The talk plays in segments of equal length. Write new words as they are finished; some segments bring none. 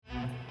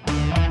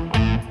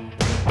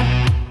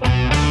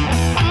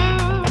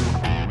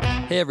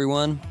Hey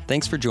everyone,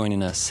 thanks for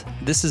joining us.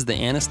 This is the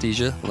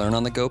Anesthesia Learn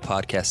on the Go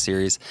podcast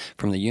series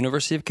from the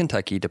University of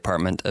Kentucky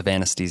Department of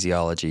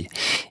Anesthesiology.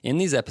 In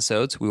these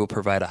episodes, we will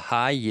provide a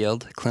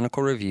high-yield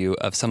clinical review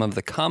of some of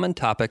the common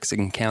topics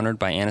encountered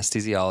by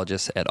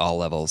anesthesiologists at all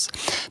levels.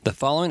 The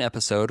following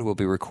episode will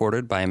be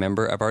recorded by a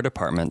member of our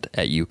department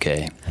at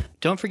UK.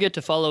 Don't forget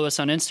to follow us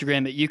on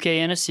Instagram at UK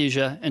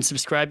Anesthesia and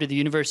subscribe to the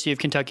University of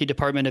Kentucky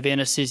Department of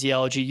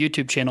Anesthesiology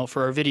YouTube channel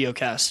for our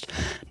videocast.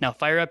 Now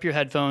fire up your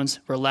headphones,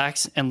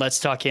 relax, and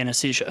let's talk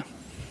anesthesia.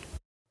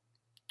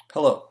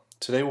 Hello.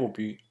 Today we'll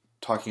be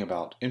talking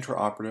about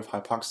intraoperative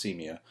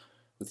hypoxemia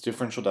with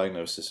differential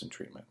diagnosis and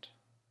treatment.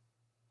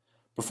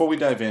 Before we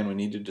dive in, we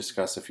need to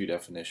discuss a few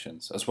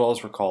definitions, as well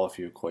as recall a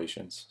few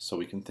equations, so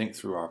we can think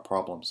through our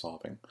problem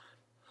solving.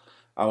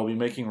 I will be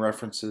making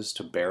references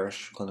to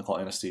Barish Clinical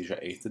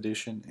Anesthesia 8th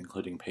edition,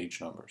 including page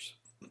numbers.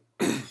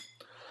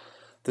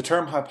 The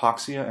term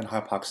hypoxia and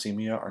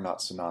hypoxemia are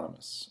not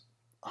synonymous.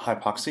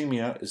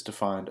 Hypoxemia is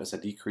defined as a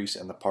decrease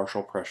in the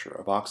partial pressure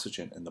of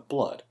oxygen in the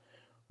blood,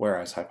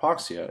 whereas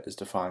hypoxia is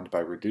defined by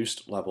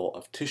reduced level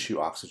of tissue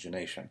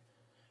oxygenation.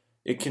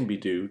 It can be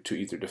due to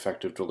either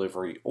defective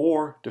delivery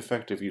or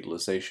defective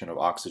utilization of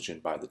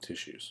oxygen by the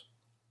tissues.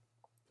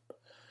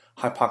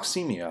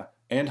 Hypoxemia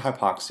and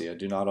hypoxia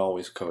do not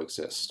always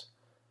coexist.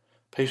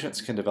 Patients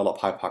can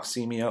develop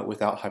hypoxemia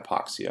without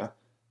hypoxia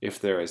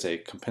if there is a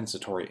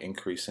compensatory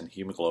increase in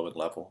hemoglobin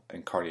level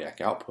and cardiac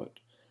output.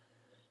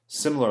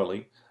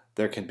 Similarly,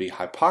 there can be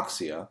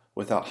hypoxia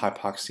without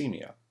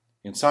hypoxemia.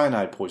 In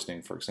cyanide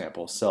poisoning, for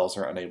example, cells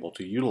are unable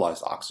to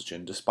utilize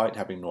oxygen despite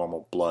having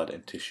normal blood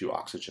and tissue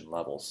oxygen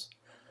levels.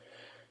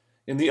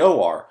 In the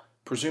OR,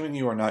 presuming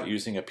you are not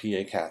using a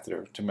PA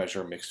catheter to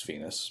measure mixed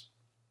venous,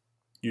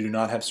 you do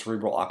not have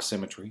cerebral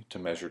oximetry to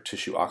measure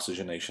tissue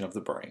oxygenation of the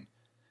brain,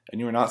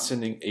 and you are not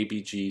sending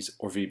ABGs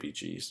or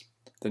VBGs,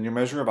 then your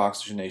measure of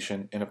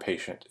oxygenation in a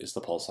patient is the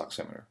pulse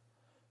oximeter.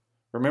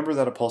 Remember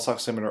that a pulse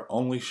oximeter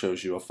only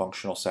shows you a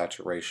functional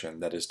saturation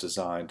that is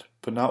designed,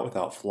 but not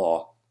without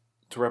flaw,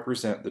 to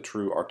represent the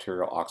true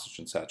arterial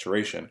oxygen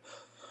saturation,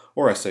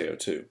 or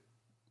SaO2.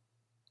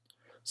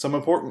 Some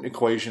important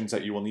equations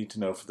that you will need to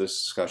know for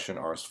this discussion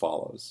are as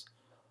follows.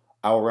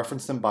 I will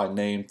reference them by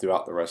name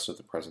throughout the rest of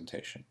the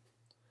presentation.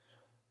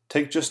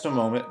 Take just a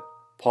moment,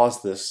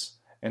 pause this,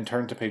 and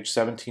turn to page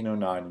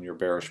 1709 in your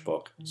Barish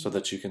book so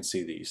that you can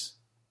see these.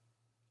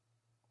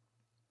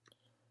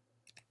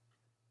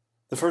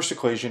 The first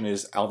equation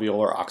is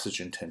alveolar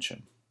oxygen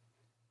tension.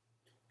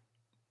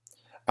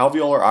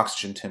 Alveolar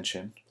oxygen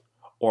tension,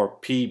 or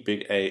P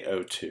big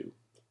AO2,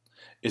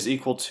 is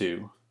equal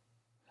to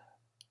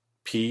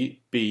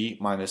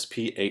PB minus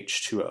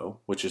pH2O,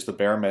 which is the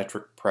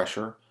barometric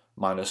pressure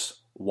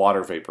minus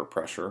water vapor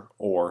pressure,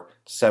 or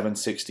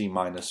 760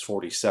 minus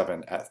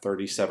 47 at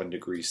 37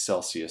 degrees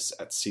Celsius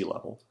at sea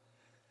level,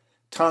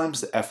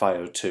 times the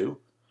FiO2,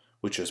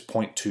 which is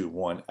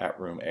 0.21 at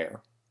room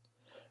air,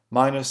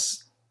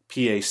 minus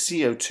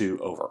PaCO2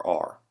 over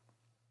R,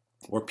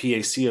 where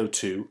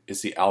PaCO2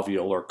 is the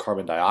alveolar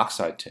carbon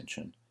dioxide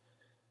tension,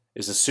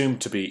 is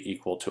assumed to be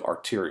equal to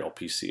arterial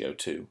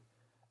PCO2,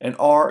 and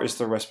R is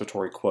the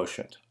respiratory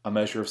quotient, a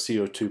measure of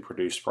CO2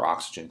 produced per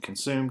oxygen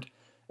consumed,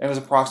 and is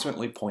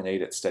approximately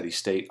 0.8 at steady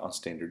state on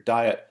standard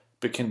diet,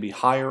 but can be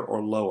higher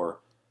or lower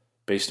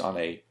based on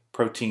a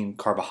protein,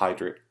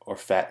 carbohydrate, or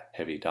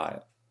fat-heavy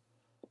diet.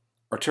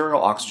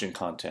 Arterial oxygen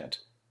content,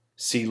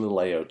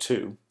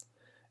 CAO2,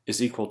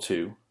 is equal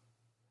to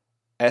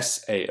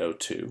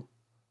SaO2,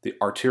 the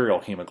arterial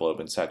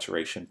hemoglobin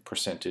saturation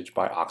percentage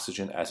by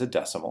oxygen as a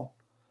decimal,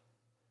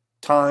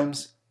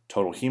 times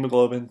total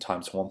hemoglobin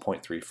times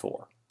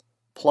 1.34,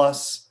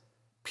 plus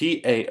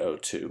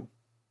PaO2,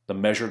 the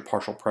measured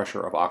partial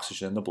pressure of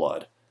oxygen in the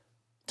blood,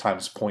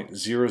 times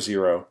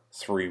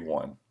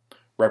 0.0031,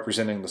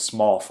 representing the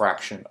small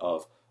fraction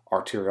of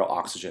arterial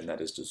oxygen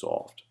that is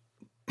dissolved.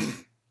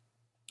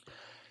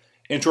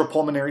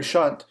 Intrapulmonary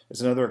shunt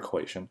is another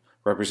equation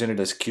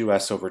represented as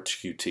QS over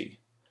QT.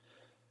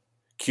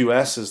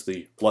 QS is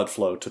the blood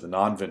flow to the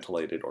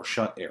non-ventilated or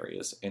shunt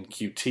areas, and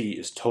QT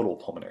is total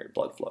pulmonary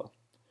blood flow.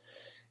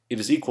 It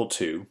is equal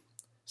to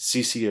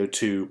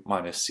CCO2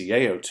 minus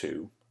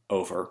CaO2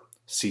 over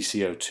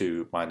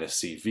CCO2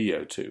 minus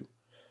CVO2,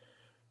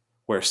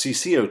 where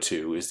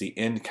CCO2 is the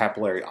end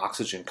capillary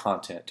oxygen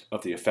content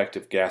of the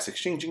effective gas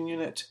exchanging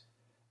unit,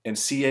 and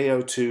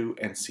CaO2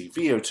 and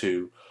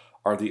CVO2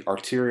 are the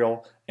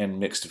arterial and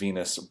mixed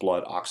venous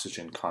blood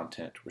oxygen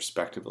content,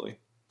 respectively.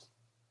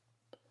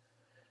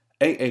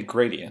 AA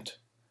gradient,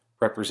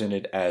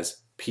 represented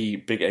as P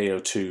big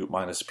AO2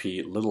 minus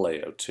P little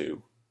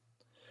AO2,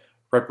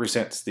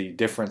 represents the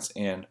difference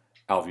in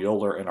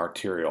alveolar and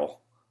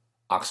arterial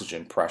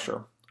oxygen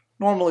pressure,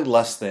 normally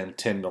less than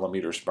 10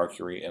 millimeters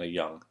mercury in a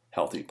young,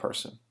 healthy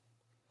person.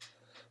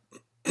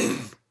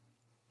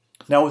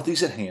 Now with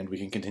these at hand, we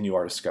can continue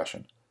our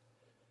discussion.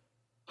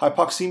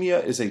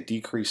 Hypoxemia is a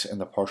decrease in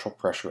the partial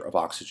pressure of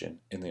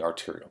oxygen in the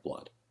arterial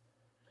blood.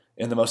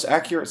 In the most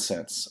accurate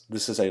sense,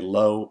 this is a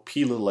low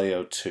P little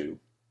AO2,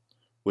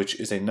 which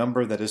is a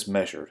number that is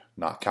measured,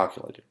 not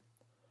calculated.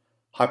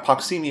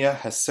 Hypoxemia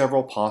has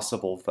several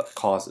possible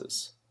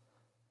causes: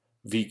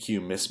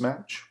 VQ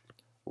mismatch,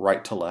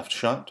 right to left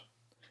shunt,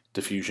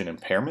 diffusion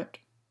impairment,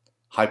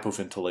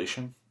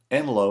 hypoventilation,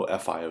 and low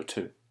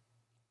FiO2.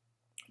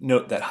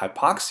 Note that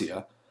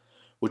hypoxia,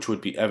 which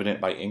would be evident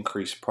by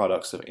increased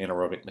products of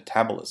anaerobic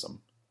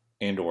metabolism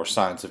and/or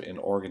signs of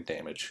in-organ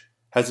damage,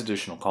 has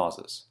additional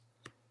causes.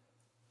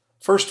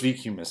 First,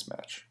 VQ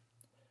mismatch.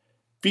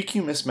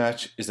 VQ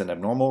mismatch is an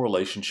abnormal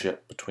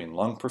relationship between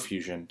lung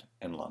perfusion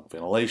and lung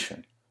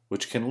ventilation,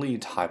 which can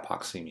lead to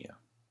hypoxemia.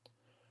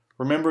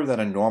 Remember that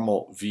a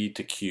normal V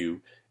to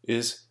Q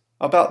is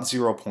about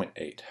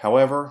 0.8.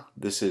 However,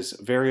 this is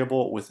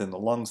variable within the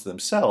lungs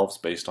themselves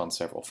based on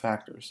several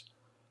factors.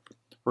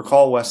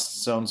 Recall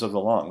West's zones of the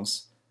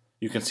lungs.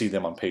 You can see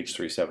them on page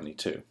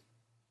 372.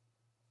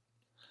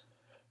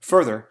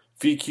 Further,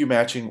 VQ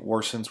matching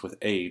worsens with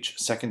age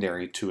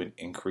secondary to an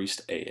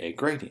increased AA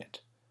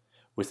gradient,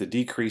 with a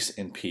decrease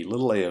in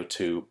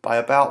P-AO2 by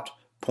about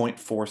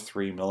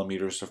 0.43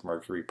 millimeters of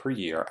mercury per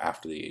year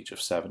after the age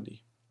of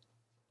 70.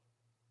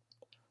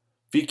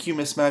 VQ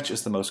mismatch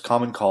is the most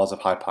common cause of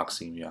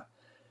hypoxemia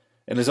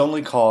and is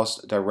only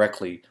caused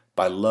directly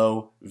by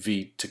low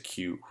V to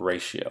Q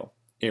ratio,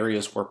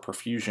 areas where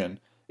perfusion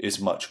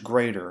is much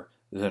greater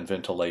than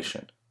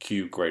ventilation,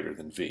 Q greater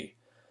than V.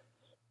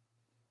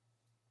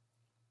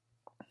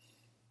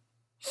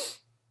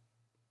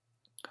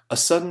 A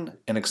sudden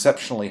and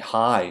exceptionally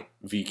high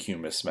VQ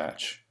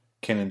mismatch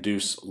can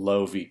induce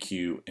low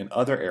VQ in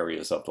other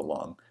areas of the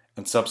lung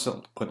and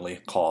subsequently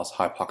cause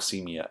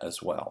hypoxemia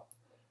as well.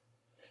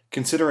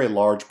 Consider a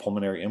large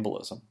pulmonary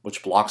embolism,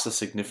 which blocks a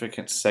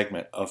significant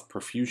segment of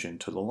perfusion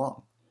to the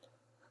lung.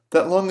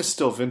 That lung is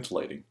still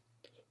ventilating,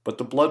 but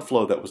the blood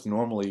flow that was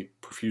normally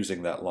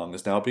perfusing that lung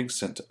is now being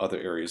sent to other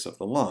areas of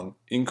the lung,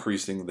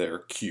 increasing their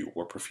Q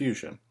or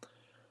perfusion.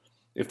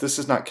 If this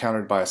is not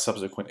countered by a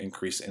subsequent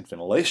increase in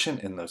ventilation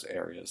in those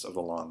areas of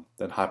the lung,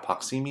 then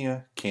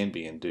hypoxemia can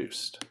be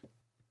induced.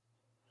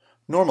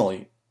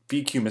 Normally,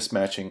 VQ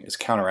mismatching is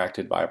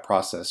counteracted by a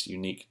process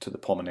unique to the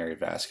pulmonary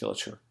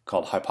vasculature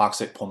called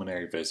hypoxic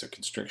pulmonary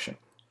vasoconstriction.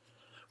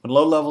 When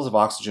low levels of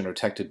oxygen are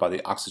detected by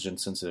the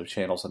oxygen-sensitive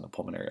channels in the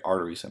pulmonary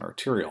arteries and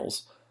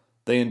arterioles,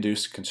 they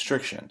induce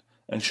constriction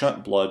and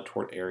shunt blood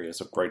toward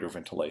areas of greater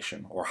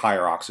ventilation or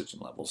higher oxygen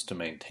levels to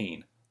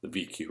maintain the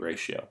VQ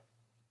ratio.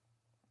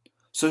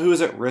 So who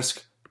is at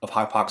risk of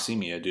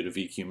hypoxemia due to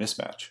VQ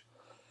mismatch?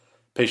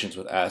 Patients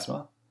with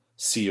asthma,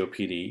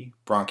 COPD,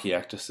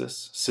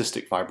 bronchiectasis,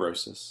 cystic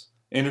fibrosis,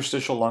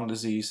 interstitial lung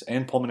disease,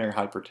 and pulmonary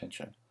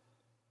hypertension.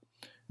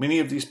 Many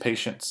of these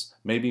patients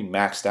may be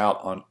maxed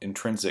out on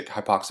intrinsic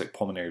hypoxic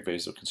pulmonary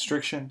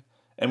vasoconstriction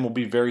and will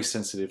be very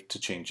sensitive to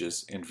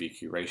changes in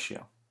VQ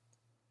ratio.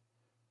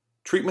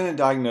 Treatment and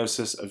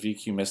diagnosis of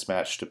VQ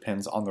mismatch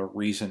depends on the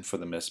reason for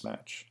the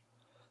mismatch.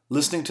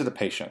 Listening to the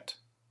patient,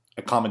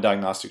 a common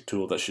diagnostic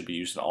tool that should be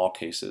used in all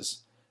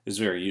cases, is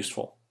very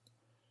useful.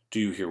 Do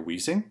you hear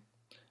wheezing?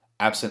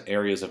 Absent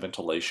areas of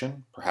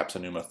ventilation, perhaps a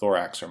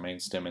pneumothorax or main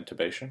stem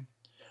intubation?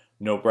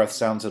 No breath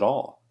sounds at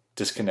all,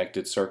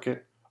 disconnected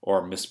circuit,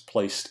 or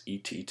misplaced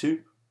ET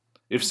tube?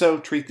 If so,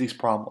 treat these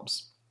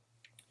problems.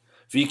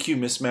 VQ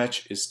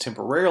mismatch is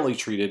temporarily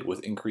treated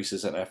with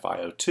increases in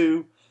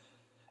FiO2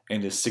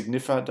 and is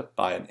signified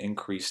by an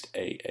increased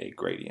AA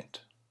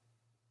gradient.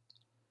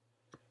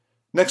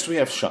 Next we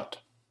have shunt.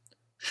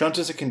 Shunt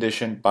is a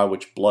condition by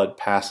which blood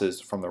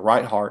passes from the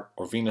right heart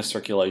or venous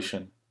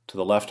circulation to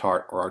the left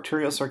heart or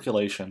arterial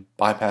circulation,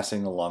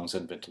 bypassing the lungs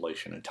and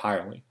ventilation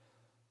entirely.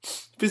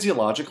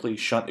 Physiologically,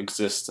 shunt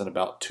exists in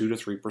about 2 to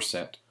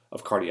 3%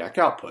 of cardiac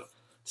output,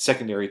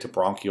 secondary to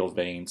bronchial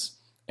veins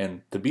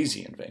and the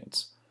Bayesian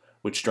veins,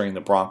 which drain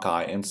the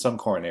bronchi and some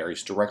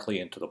coronaries directly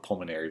into the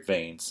pulmonary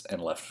veins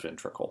and left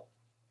ventricle,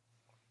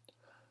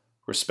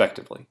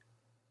 respectively.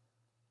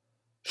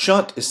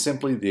 Shunt is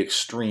simply the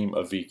extreme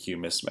of VQ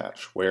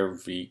mismatch, where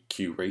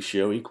VQ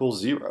ratio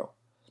equals 0.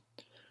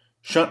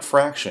 Shunt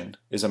fraction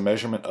is a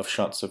measurement of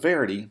shunt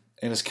severity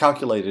and is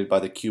calculated by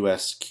the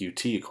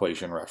QS-QT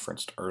equation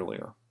referenced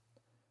earlier.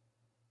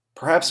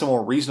 Perhaps a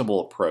more reasonable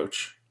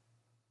approach,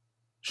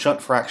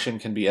 shunt fraction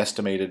can be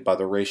estimated by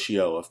the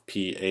ratio of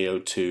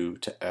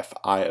PaO2 to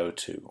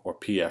FiO2, or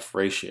PF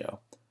ratio,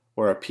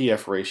 where a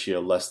PF ratio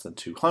less than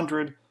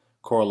 200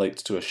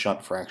 correlates to a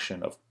shunt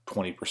fraction of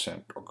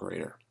 20% or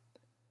greater.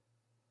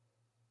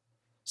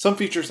 Some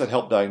features that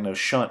help diagnose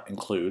shunt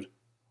include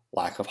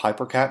lack of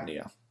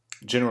hypercapnia,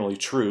 generally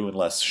true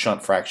unless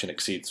shunt fraction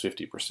exceeds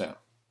 50%,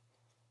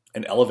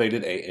 an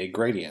elevated AA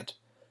gradient,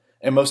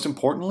 and most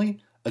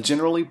importantly, a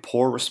generally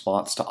poor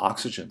response to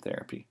oxygen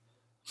therapy.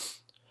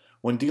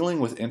 When dealing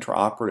with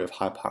intraoperative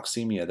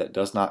hypoxemia that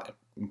does not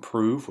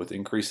improve with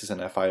increases in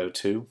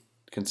FiO2,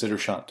 consider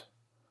shunt.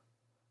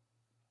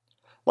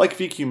 Like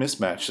VQ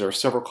mismatch, there are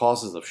several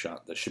causes of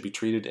shunt that should be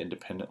treated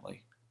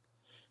independently.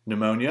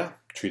 Pneumonia,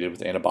 treated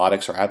with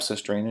antibiotics or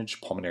abscess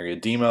drainage, pulmonary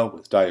edema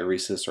with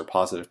diuresis or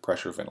positive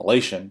pressure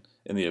ventilation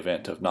in the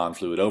event of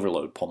non-fluid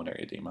overload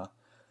pulmonary edema.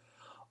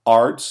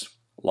 ARDS,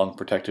 lung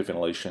protective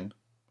ventilation,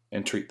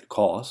 and treat the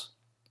cause.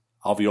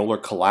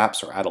 Alveolar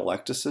collapse or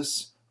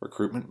atelectasis,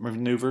 recruitment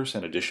maneuvers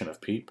and addition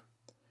of PEEP,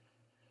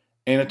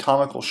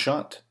 anatomical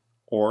shunt,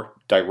 or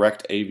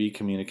direct AV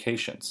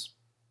communications.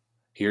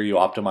 Here you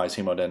optimize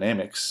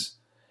hemodynamics,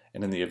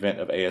 and in the event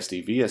of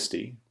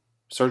ASD-VSD,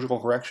 surgical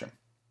correction.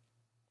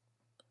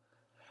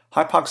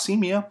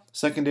 Hypoxemia,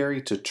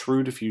 secondary to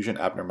true diffusion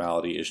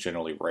abnormality, is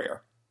generally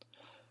rare.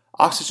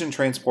 Oxygen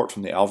transport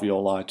from the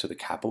alveoli to the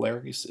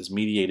capillaries is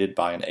mediated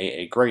by an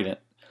AA gradient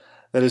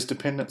that is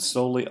dependent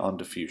solely on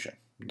diffusion.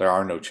 There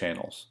are no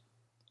channels.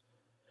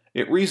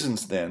 It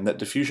reasons then that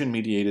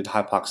diffusion-mediated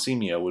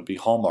hypoxemia would be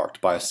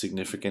hallmarked by a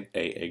significant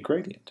AA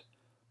gradient.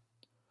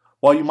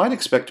 While you might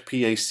expect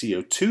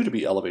PaCO2 to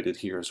be elevated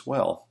here as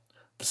well,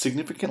 the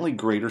significantly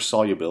greater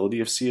solubility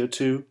of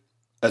CO2,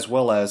 as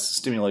well as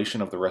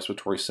stimulation of the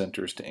respiratory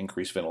centers to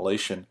increase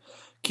ventilation,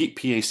 keep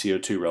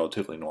PaCO2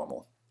 relatively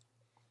normal.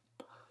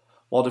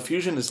 While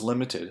diffusion is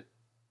limited,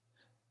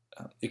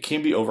 it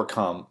can be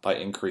overcome by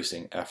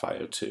increasing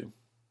FiO2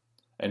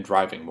 and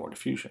driving more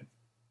diffusion.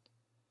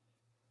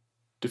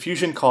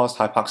 Diffusion-caused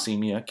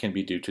hypoxemia can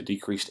be due to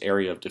decreased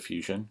area of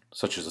diffusion,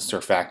 such as a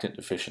surfactant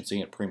deficiency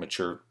in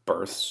premature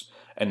births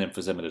and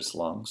emphysematous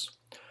lungs,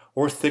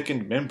 or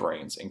thickened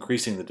membranes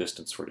increasing the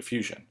distance for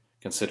diffusion.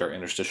 Consider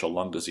interstitial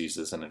lung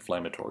diseases and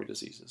inflammatory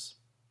diseases.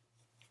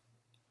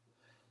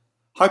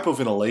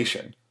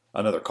 Hypoventilation,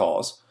 another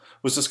cause,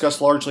 was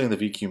discussed largely in the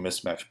VQ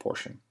mismatch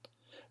portion,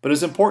 but it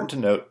is important to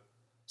note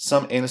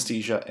some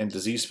anesthesia and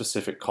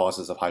disease-specific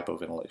causes of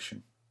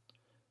hypoventilation.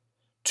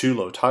 Too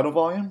low tidal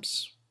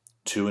volumes,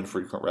 too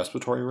infrequent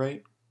respiratory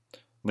rate,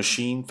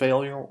 machine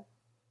failure,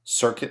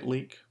 circuit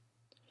leak,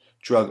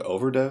 drug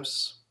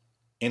overdose,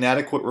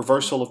 inadequate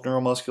reversal of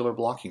neuromuscular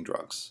blocking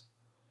drugs,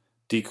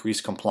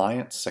 decreased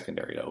compliance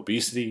secondary to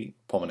obesity,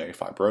 pulmonary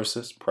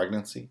fibrosis,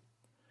 pregnancy,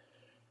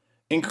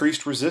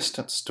 increased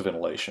resistance to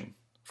ventilation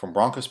from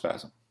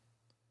bronchospasm,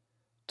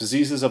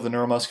 diseases of the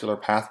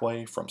neuromuscular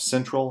pathway from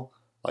central,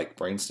 like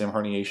brainstem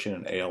herniation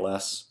and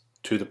ALS,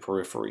 to the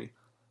periphery,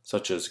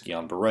 such as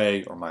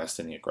Guillain-Barré or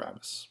myasthenia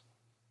gravis.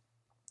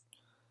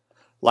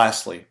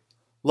 Lastly,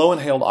 low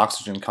inhaled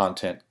oxygen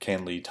content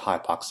can lead to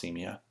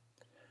hypoxemia.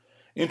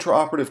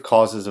 Intraoperative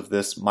causes of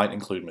this might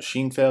include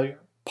machine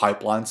failure,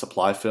 pipeline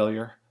supply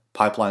failure,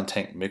 pipeline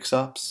tank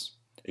mix-ups,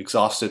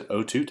 exhausted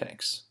O2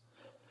 tanks.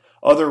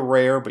 Other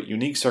rare but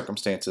unique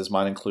circumstances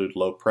might include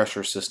low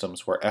pressure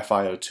systems where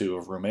FiO2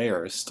 of room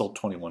air is still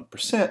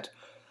 21%,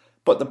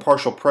 but the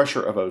partial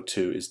pressure of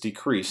O2 is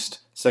decreased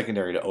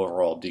secondary to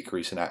overall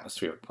decrease in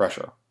atmospheric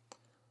pressure.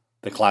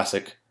 The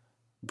classic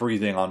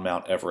breathing on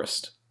Mount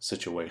Everest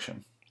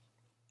situation.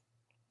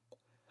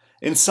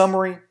 In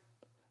summary,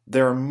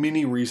 there are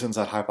many reasons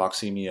that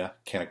hypoxemia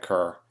can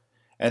occur,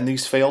 and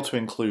these fail to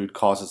include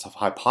causes of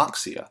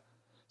hypoxia,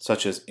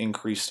 such as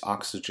increased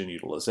oxygen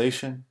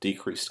utilization,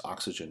 decreased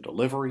oxygen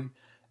delivery,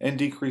 and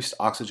decreased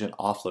oxygen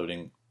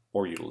offloading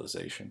or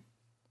utilization.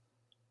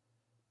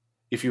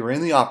 If you are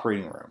in the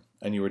operating room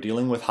and you are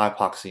dealing with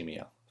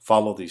hypoxemia,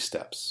 follow these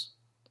steps.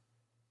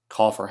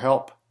 Call for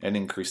help and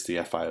increase the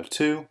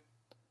FiO2,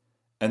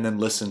 and then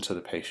listen to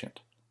the patient.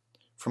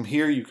 From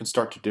here, you can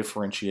start to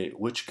differentiate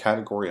which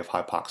category of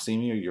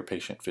hypoxemia your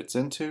patient fits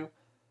into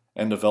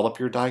and develop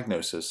your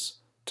diagnosis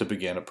to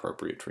begin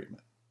appropriate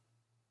treatment.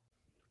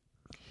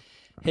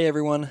 Hey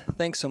everyone,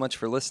 thanks so much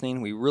for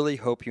listening. We really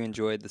hope you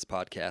enjoyed this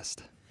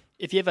podcast.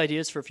 If you have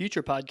ideas for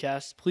future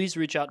podcasts, please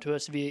reach out to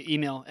us via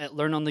email at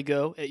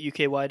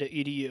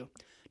learnonthego@uky.edu.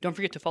 Don't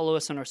forget to follow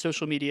us on our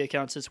social media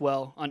accounts as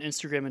well, on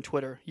Instagram and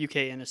Twitter,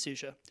 UK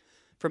Anesthesia.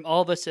 From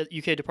all of us at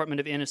UK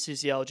Department of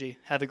Anesthesiology,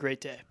 have a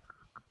great day.